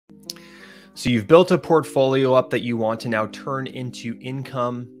So you've built a portfolio up that you want to now turn into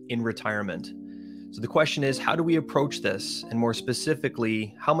income in retirement. So the question is, how do we approach this? And more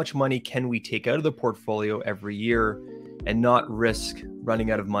specifically, how much money can we take out of the portfolio every year and not risk running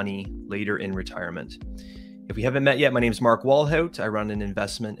out of money later in retirement? If we haven't met yet, my name is Mark Walhout. I run an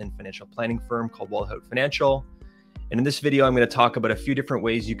investment and financial planning firm called Walhout Financial. And in this video, I'm going to talk about a few different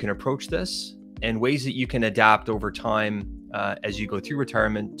ways you can approach this and ways that you can adapt over time as you go through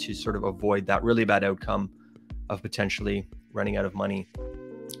retirement to sort of avoid that really bad outcome of potentially running out of money.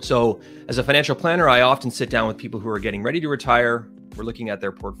 So as a financial planner, I often sit down with people who are getting ready to retire. We're looking at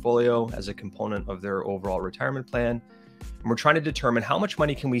their portfolio as a component of their overall retirement plan. And we're trying to determine how much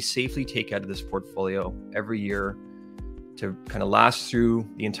money can we safely take out of this portfolio every year to kind of last through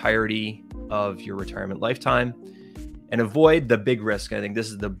the entirety of your retirement lifetime and avoid the big risk. I think this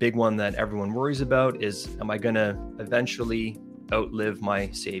is the big one that everyone worries about is, am I going to eventually outlive my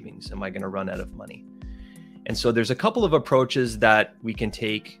savings? Am I going to run out of money? And so there's a couple of approaches that we can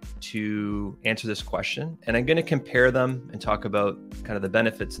take to answer this question. And I'm going to compare them and talk about kind of the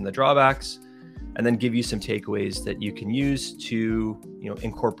benefits and the drawbacks, and then give you some takeaways that you can use to,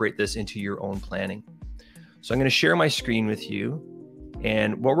 incorporate this into your own planning. So I'm going to share my screen with you.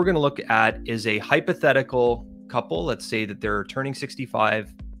 And what we're going to look at is a hypothetical couple. Let's say that they're turning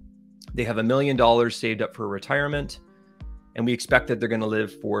 65. They have $1 million saved up for retirement, and we expect that they're going to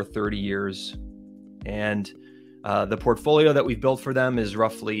live for 30 years. And the portfolio that we've built for them is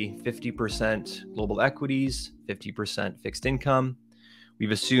roughly 50% global equities, 50% fixed income.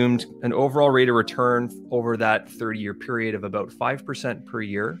 We've assumed an overall rate of return over that 30-year period of about 5% per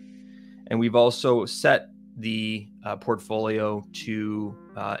year. And we've also set the portfolio to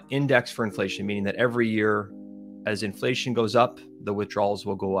index for inflation, meaning that every year as inflation goes up, the withdrawals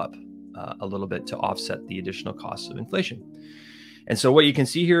will go up a little bit to offset the additional costs of inflation. And so what you can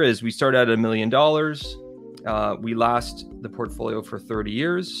see here is we start at $1 million. We last the portfolio for 30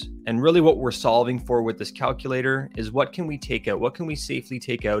 years. And really what we're solving for with this calculator is what can we take out? What can we safely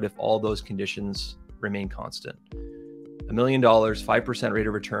take out if all those conditions remain constant? $1 million, 5% rate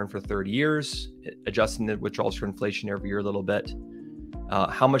of return for 30 years, adjusting the withdrawals for inflation every year a little bit.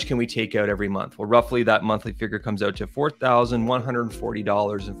 How much can we take out every month? Well, roughly that monthly figure comes out to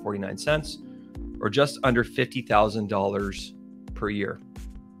 $4,140.49, or just under $50,000 per year.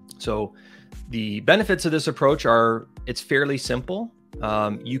 So the benefits of this approach are it's fairly simple.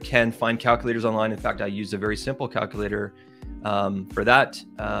 You can find calculators online. In fact, I used a very simple calculator for that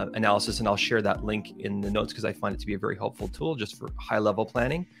analysis, and I'll share that link in the notes because I find it to be a very helpful tool just for high-level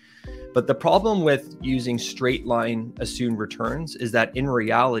planning. But the problem with using straight line assumed returns is that in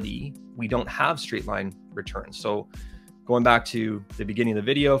reality, we don't have straight line returns. So going back to the beginning of the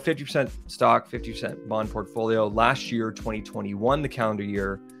video, 50% stock, 50% bond portfolio. Last year, 2021, the calendar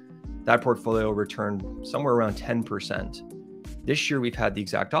year, that portfolio returned somewhere around 10%. This year, we've had the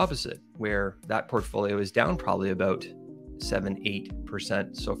exact opposite, where that portfolio is down probably about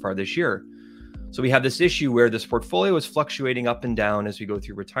 7-8% so far this year. So we have this issue where this portfolio is fluctuating up and down as we go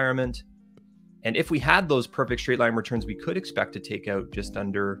through retirement. And if we had those perfect straight line returns, we could expect to take out just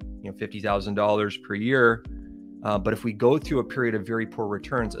under $50,000 per year. But if we go through a period of very poor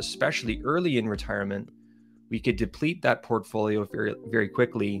returns, especially early in retirement, we could deplete that portfolio very, very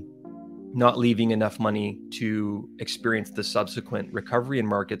quickly, not leaving enough money to experience the subsequent recovery in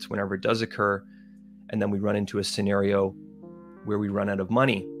markets whenever it does occur. And then we run into a scenario where we run out of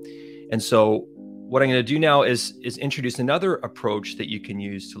money. And so what I'm going to do now is introduce another approach that you can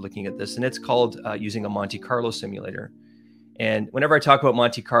use to looking at this, and it's called using a Monte Carlo simulator. And whenever I talk about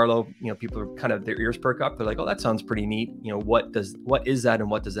Monte Carlo, people are kind of, their ears perk up. They're like, "Oh, that sounds pretty neat. What is that,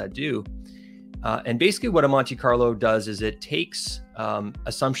 and what does that do?" And basically, what a Monte Carlo does is it takes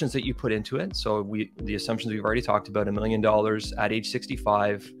assumptions that you put into it. So the assumptions we've already talked about, $1 million at age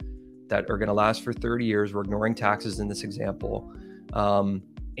 65, that are going to last for 30 years. We're ignoring taxes in this example.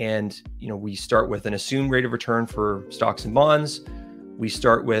 And we start with an assumed rate of return for stocks and bonds. We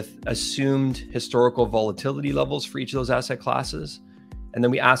start with assumed historical volatility levels for each of those asset classes. And then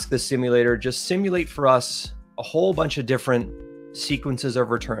we ask the simulator, just simulate for us a whole bunch of different sequences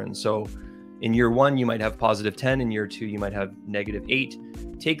of returns. So in year one, you might have positive 10. In year two, you might have negative 8.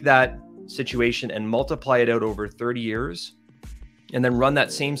 Take that situation and multiply it out over 30 years, and then run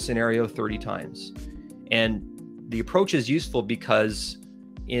that same scenario 30 times. And the approach is useful because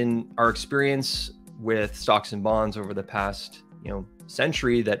in our experience with stocks and bonds over the past,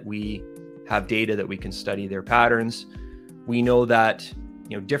 century, that we have data that we can study their patterns. We know that,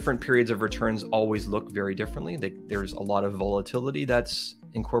 different periods of returns always look very differently. There's a lot of volatility that's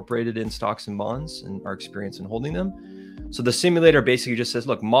incorporated in stocks and bonds and our experience in holding them. So the simulator basically just says,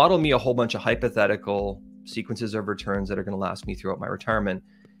 look, model me a whole bunch of hypothetical sequences of returns that are going to last me throughout my retirement.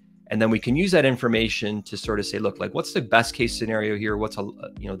 And then we can use that information to sort of say, look, like, what's the best case scenario here? What's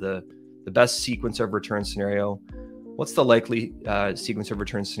the best sequence of return scenario? What's the likely sequence of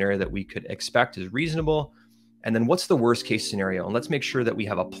return scenario that we could expect is reasonable? And then what's the worst case scenario? And let's make sure that we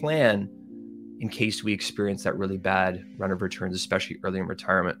have a plan in case we experience that really bad run of returns, especially early in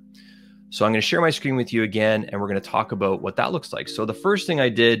retirement. So I'm going to share my screen with you again, and we're going to talk about what that looks like. So the first thing I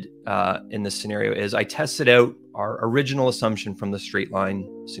did in this scenario is I tested out our original assumption from the straight line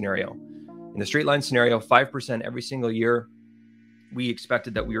scenario. In the straight line scenario, 5% every single year, we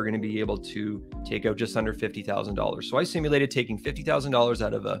expected that we were going to be able to take out just under $50,000. So I simulated taking $50,000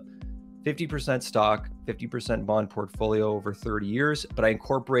 out of a 50% stock, 50% bond portfolio over 30 years, but I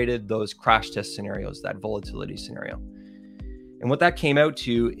incorporated those crash test scenarios, that volatility scenario. And what that came out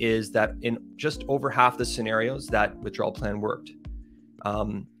to is that in just over half the scenarios, that withdrawal plan worked.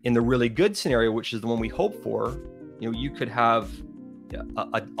 In the really good scenario, which is the one we hope for, you could have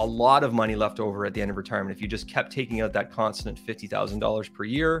a lot of money left over at the end of retirement if you just kept taking out that constant $50,000 per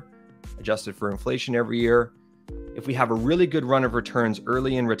year, adjusted for inflation every year. If we have a really good run of returns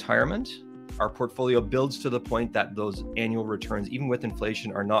early in retirement, our portfolio builds to the point that those annual returns, even with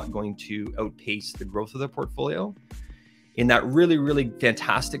inflation, are not going to outpace the growth of the portfolio. In that really, really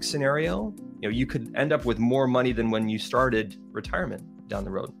fantastic scenario, you could end up with more money than when you started retirement down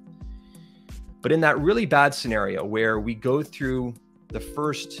the road. But in that really bad scenario where we go through the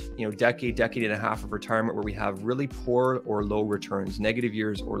first, decade and a half of retirement where we have really poor or low returns, negative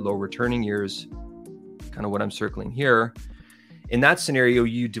years or low returning years, kind of what I'm circling here. In that scenario,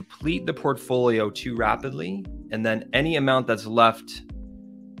 you deplete the portfolio too rapidly, and then any amount that's left,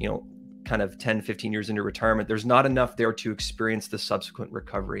 kind of 10, 15 years into retirement, there's not enough there to experience the subsequent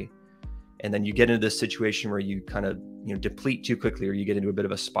recovery. And then you get into this situation where you kind of, deplete too quickly, or you get into a bit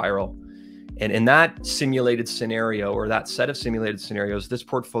of a spiral. And in that simulated scenario, or that set of simulated scenarios, this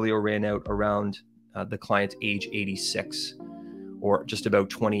portfolio ran out around the client's age 86, or just about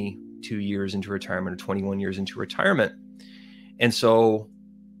 22 years into retirement, or 21 years into retirement. And so,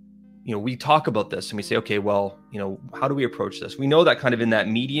 we talk about this and we say, okay, well, how do we approach this? We know that kind of in that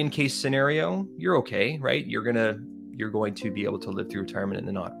median case scenario, you're okay, right? You're going to be able to live through retirement and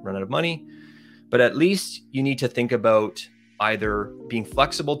then not run out of money. But at least you need to think about either being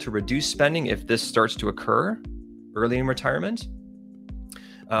flexible to reduce spending if this starts to occur early in retirement,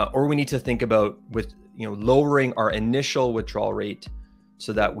 or we need to think about lowering our initial withdrawal rate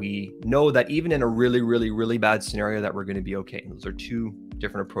so that we know that even in a really, really, really bad scenario that we're going to be okay. Those are two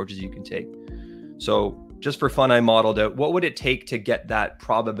different approaches you can take. So just for fun, I modeled out what would it take to get that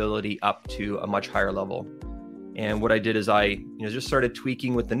probability up to a much higher level. And what I did is I just started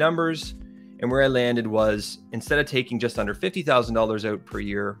tweaking with the numbers. And where I landed was, instead of taking just under $50,000 out per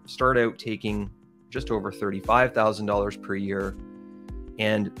year, start out taking just over $35,000 per year.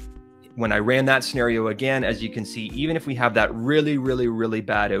 And when I ran that scenario again, as you can see, even if we have that really, really, really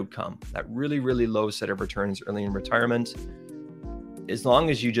bad outcome, that really, really low set of returns early in retirement, as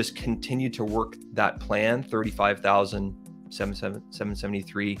long as you just continue to work that plan,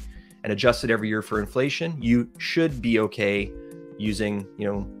 $35,773, and adjust it every year for inflation, you should be okay using,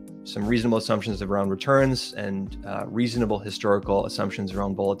 some reasonable assumptions around returns and reasonable historical assumptions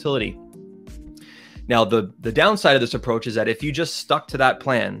around volatility. Now, the downside of this approach is that if you just stuck to that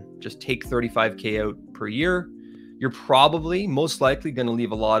plan, just take 35K out per year, you're probably most likely going to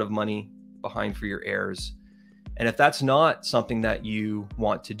leave a lot of money behind for your heirs. And if that's not something that you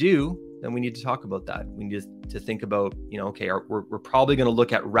want to do, then we need to talk about that. We need to think about, okay, we're probably going to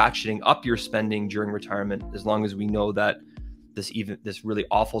look at ratcheting up your spending during retirement as long as we know that this really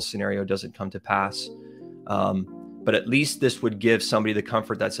awful scenario doesn't come to pass. But at least this would give somebody the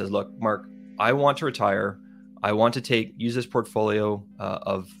comfort that says, look, Mark, I want to retire. I want to use this portfolio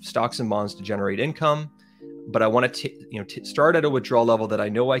of stocks and bonds to generate income, but I want to start at a withdrawal level that I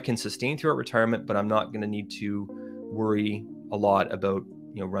know I can sustain throughout retirement, but I'm not going to need to worry a lot about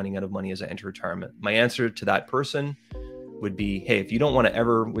running out of money as I enter retirement. My answer to that person would be, hey, if you don't want to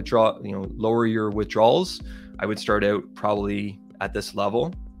ever withdraw, lower your withdrawals, I would start out probably at this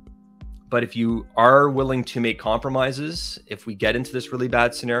level. But if you are willing to make compromises, if we get into this really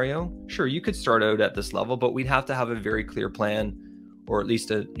bad scenario, sure, you could start out at this level, but we'd have to have a very clear plan, or at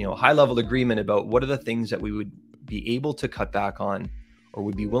least a high level agreement about what are the things that we would be able to cut back on, or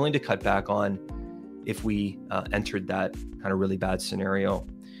would be willing to cut back on if we entered that kind of really bad scenario.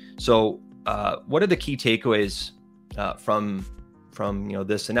 So what are the key takeaways from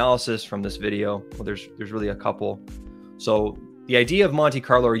this analysis, from this video? Well, there's really a couple. So the idea of Monte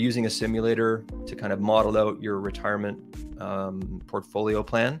Carlo, or using a simulator to kind of model out your retirement portfolio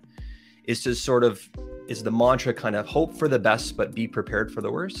plan, is to sort of, is the mantra kind of hope for the best, but be prepared for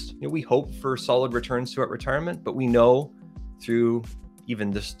the worst. You know, we hope for solid returns throughout retirement, but we know through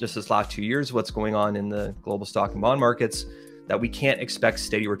even just this last 2 years, what's going on in the global stock and bond markets, that we can't expect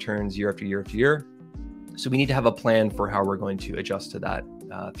steady returns year after year after year. So we need to have a plan for how we're going to adjust to that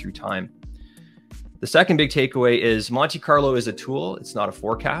through time. The second big takeaway is Monte Carlo is a tool. It's not a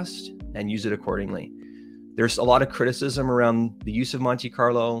forecast, and use it accordingly. There's a lot of criticism around the use of Monte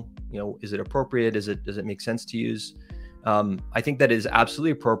Carlo. You know, is it appropriate? Does it make sense to use? I think that it is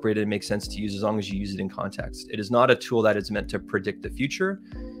absolutely appropriate and makes sense to use as long as you use it in context. It is not a tool that is meant to predict the future.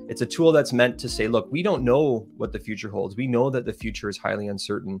 It's a tool that's meant to say, look, we don't know what the future holds. We know that the future is highly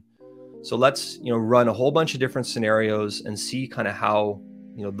uncertain. So let's, you know, run a whole bunch of different scenarios and see kind of how,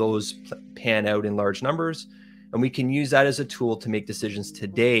 you know, those pan out in large numbers. And we can use that as a tool to make decisions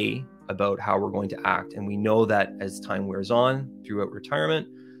today about how we're going to act. And we know that as time wears on throughout retirement,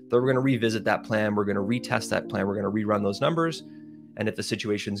 that we're going to revisit that plan. We're going to retest that plan. We're going to rerun those numbers. And if the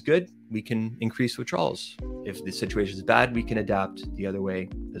situation's good, we can increase withdrawals. If the situation is bad, we can adapt the other way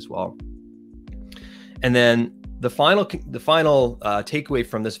as well. And then the final takeaway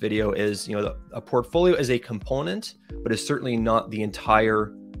from this video is, you know, a portfolio is a component, but is certainly not the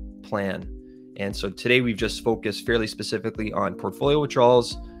entire plan. And so today we've just focused fairly specifically on portfolio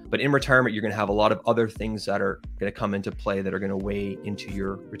withdrawals, but in retirement, you're going to have a lot of other things that are going to come into play that are going to weigh into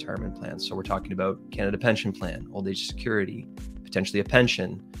your retirement plan. So we're talking about Canada pension plan, old age security, potentially a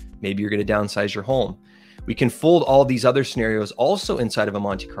pension. Maybe you're going to downsize your home. We can fold all these other scenarios also inside of a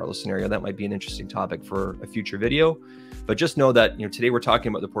Monte Carlo scenario. That might be an interesting topic for a future video, but just know that, you know, today we're talking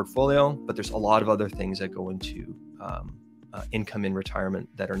about the portfolio, but there's a lot of other things that go into income in retirement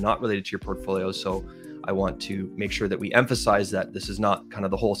that are not related to your portfolio. So I want to make sure that we emphasize that this is not kind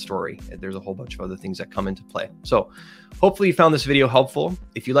of the whole story. There's a whole bunch of other things that come into play. So hopefully you found this video helpful.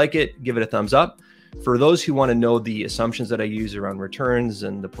 If you like it, give it a thumbs up. For those who want to know the assumptions that I use around returns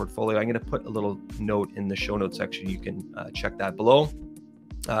and the portfolio, I'm going to put a little note in the show notes section. You can check that below.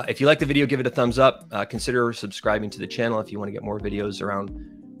 If you like the video, give it a thumbs up. Consider subscribing to the channel if you want to get more videos around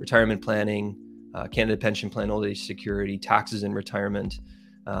retirement planning, Canada pension plan, old age security, taxes in retirement.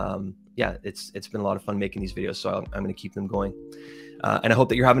 Yeah, it's been a lot of fun making these videos, so I'm going to keep them going. And I hope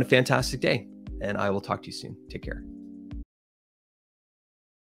that you're having a fantastic day, and I will talk to you soon. Take care.